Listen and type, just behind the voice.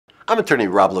I'm attorney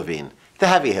Rob Levine, the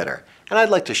heavy hitter, and I'd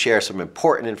like to share some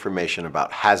important information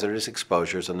about hazardous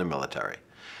exposures in the military.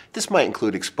 This might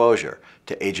include exposure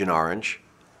to Agent Orange,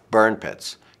 burn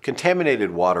pits,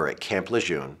 contaminated water at Camp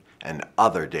Lejeune, and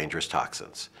other dangerous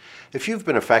toxins. If you've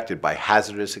been affected by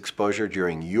hazardous exposure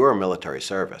during your military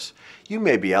service, you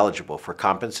may be eligible for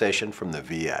compensation from the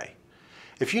VA.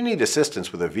 If you need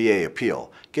assistance with a VA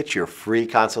appeal, get your free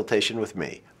consultation with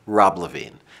me, Rob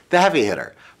Levine, the heavy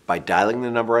hitter, by dialing the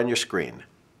number on your screen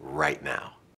right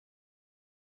now.